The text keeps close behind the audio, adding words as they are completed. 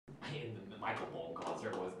Michael Bolton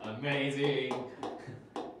concert was amazing.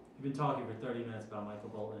 You've been talking for 30 minutes about Michael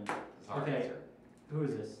Bolton. Sorry, Okay, sir. who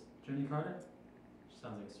is this? Jenny Carter? She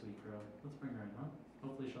sounds like a sweet girl. Let's bring her in, huh?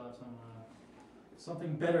 Hopefully she'll have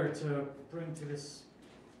something better to bring to this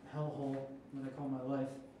hellhole that I call my life.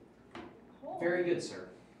 Very good, sir.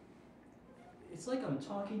 It's like I'm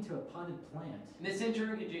talking to a potted plant. Miss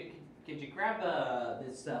Intern, could you grab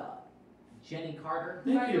this Jenny Carter?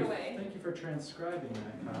 Thank you. Thank you for transcribing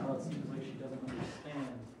that, Kyle. It seems like she doesn't understand.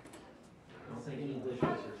 I'll say English is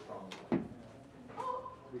her strong point.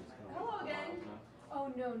 Hello again.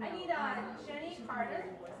 Oh, no. I need Jenny Carter.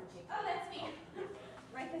 Oh, that's me.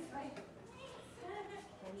 Right this way.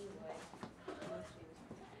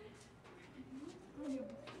 You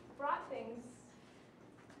brought things.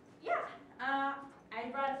 Yeah. I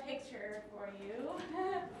brought a picture for you.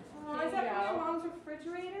 Oh, is that from your mom's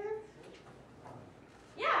refrigerator?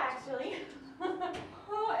 Yeah, actually.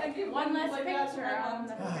 Oh, I give One less like that to picture my on mom's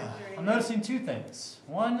the refrigerator. I'm noticing two things.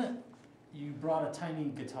 One, you brought a tiny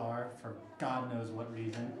guitar for God knows what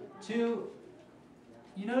reason. Two,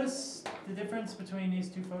 you notice the difference between these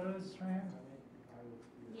two photos right here?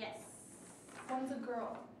 Yes. One's a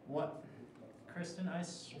girl. What? Kristen, I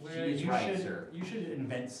swear She is right, sir. you should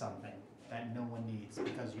invent something that no one needs,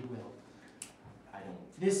 because you will. I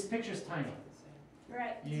don't. This picture's tiny.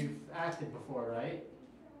 Right. You've acted before, right?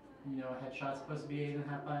 You know a headshot's supposed to be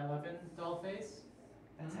 8.5 by 11 doll face?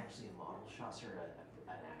 That's actually a model shot, sir.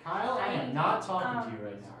 An actor. Kyle, I am not talking to you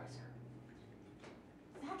right now. Sorry, sir.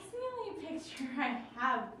 That's the only picture I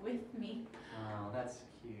have with me. Oh, that's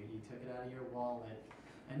cute. You took it out of your wallet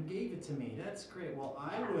and gave it to me. That's great. Well,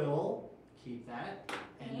 I will keep that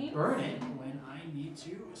and Thanks. burn it when I need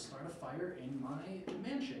to start a fire in my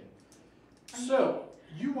mansion. So,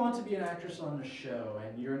 you want to be an actress on the show,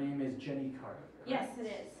 and your name is Jenny Carter. Yes, it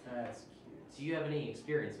is. That's cute. Do you have any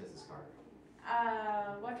experience, Mrs.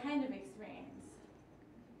 Carter? What kind of experience?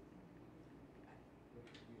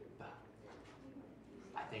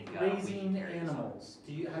 I think Raising we can carry this on. animals.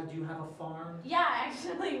 Do you have a farm? Yeah,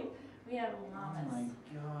 actually, we have Oh llamas.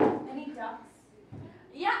 my god. Any ducks?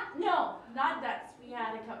 Yeah, no, not ducks. We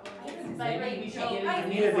had a couple of things. But Maybe right, we should so get I I into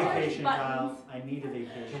need a push vacation, buttons. Kyle. I need a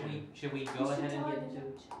vacation. Should we go ahead and get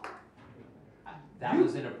into? That You-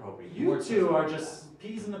 was inappropriate. You weren't two supposed are to do just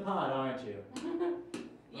peas in the pod, aren't you?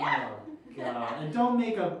 Yeah. Oh, God. And don't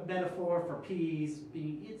make a metaphor for peas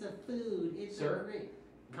being, it's a food, it's Sir? a great.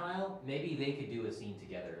 Kyle? that. Maybe they could do a scene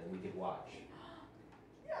together and we could watch.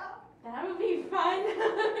 That would be fun.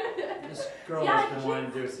 This girl Yeah, has been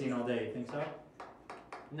wanting to do a scene all day. Think so?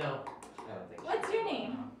 No, I don't think so. What's your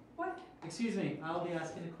name? What? Excuse me, I'll be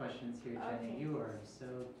asking the questions here, Jenny. Okay. You are so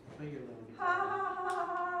put your little Ha ha ha ha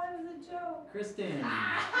ha, it was a joke. Kristen.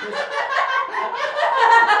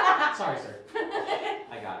 Sorry, sir.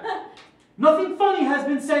 I got her. Nothing funny has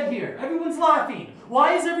been said here. Everyone's laughing.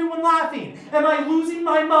 Why is everyone laughing? Am I losing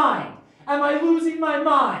my mind? Am I losing my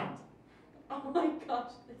mind? Oh my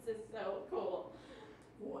gosh, this is so cool.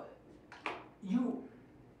 What? You.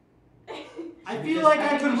 I Should we feel just- like I I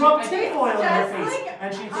think could we should- rub I think tinfoil in it's her just face like-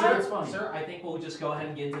 and she'd Sir, say it's funny. sir, I think we'll just go ahead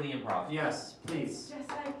and get into the improv. Yes, please. Just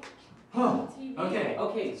like Oh, TV. okay.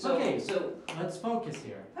 Okay, so Let's focus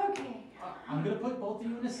here. Okay. I'm gonna put both of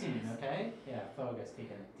you in a scene, okay? Yeah, focus.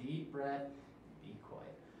 Take a deep breath. Be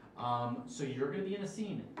quiet. So you're gonna be in a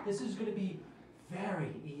scene. This is gonna be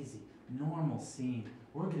very easy, normal scene.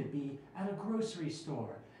 We're gonna be at a grocery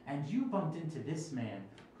store, and you bumped into this man,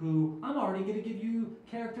 who I'm already gonna give you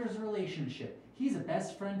character's relationship. He's a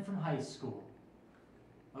best friend from high school.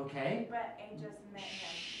 Okay? But I just met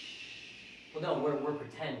him. well, no, we're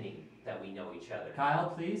pretending that we know each other. Kyle,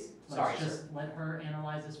 please. Sorry, Let's just let her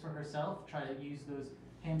analyze this for herself. Try to use those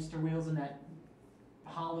hamster wheels in that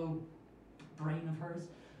hollow brain of hers.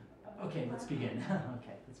 Okay, let's begin.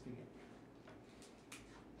 Okay, let's begin.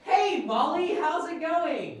 Hey, Molly, how's it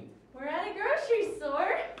going? We're at a grocery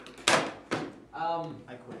store.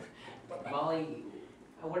 I quit. Molly,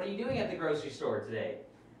 what are you doing at the grocery store today?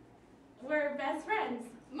 We're best friends.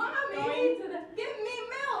 Mommy, Going to the. give me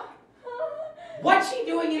milk. What's she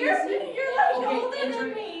doing in You're this? like Okay, older enter-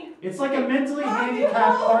 than me. It's like a mentally Mommy,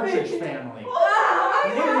 handicapped hold partridge me. family.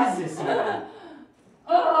 Oh, What is this even?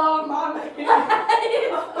 oh mommy.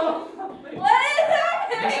 What is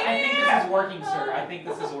This, happening? I think this is working, sir. I think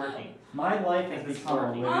this is working. My life has This is become a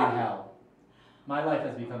working. living hell. My life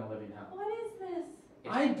has become a living hell. What is this?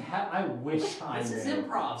 I wish I This is knew.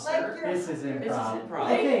 improv, Like sir. your- This is improv. improv.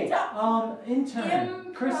 Okay, intern,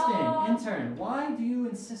 Improv. Kristen, intern, why do you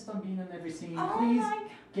insist on being in every scene? Oh Please my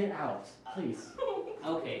get out, please.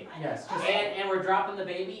 Okay. Yes, just And we're dropping the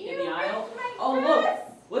baby in the You aisle. ripped my Oh, look.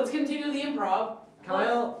 dress. Let's continue the improv.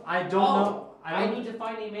 Kyle, I don't Oh, know. I need to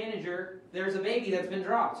find a manager. There's a baby that's been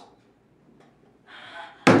dropped.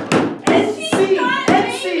 And she's Scene, got a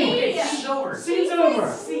end scene. baby. Okay, scene's over. Scene's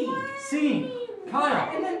over. Scene. Scene.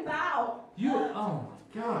 Kyle, And then bow. you. Oh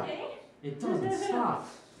my God. Okay. It doesn't stop.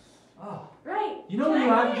 Oh. Right. You know Can when you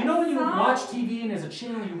I have, get you know when you some? watch TV and there's a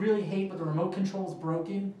channel you really hate but the remote control's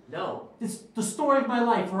broken? No. It's the story of my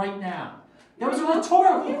life right now. That was a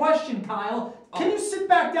rhetorical question, Kyle. Can you sit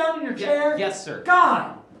back down in your chair? Yes, sir.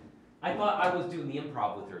 God! I thought I was doing the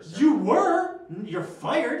improv with her, sir. You were? You're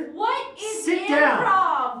fired? What is Sit down.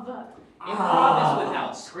 improv? Improv is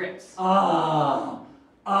without scripts.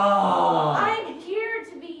 I'm here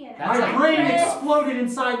to be an That's My a brain actress. exploded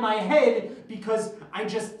inside my head because I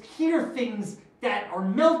just hear things that are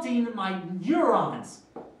melting my neurons.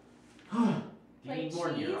 You Like need more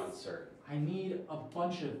cheese? neurons, sir. I need a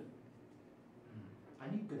bunch of... I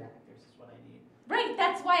need good actors is what I need. Right,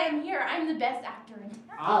 that's why I'm here. I'm the best actor in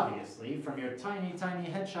town. Obviously, from your tiny, tiny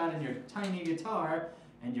headshot and your tiny guitar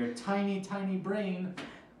and your tiny, tiny brain,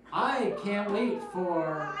 I can't wait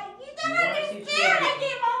for You You don't wanna see understand. Sophie? I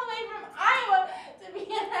came all the way from Iowa to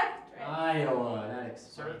be an actress. Iowa. That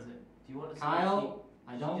Sir, explains it. do you want to see Kyle,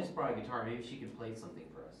 I She don't. just brought a guitar. Maybe she can play something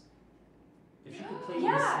for us. If you could play me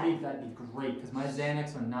Yeah. to sleep, that'd be great. Because my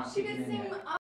Xanax are not She kicking could in yet. sing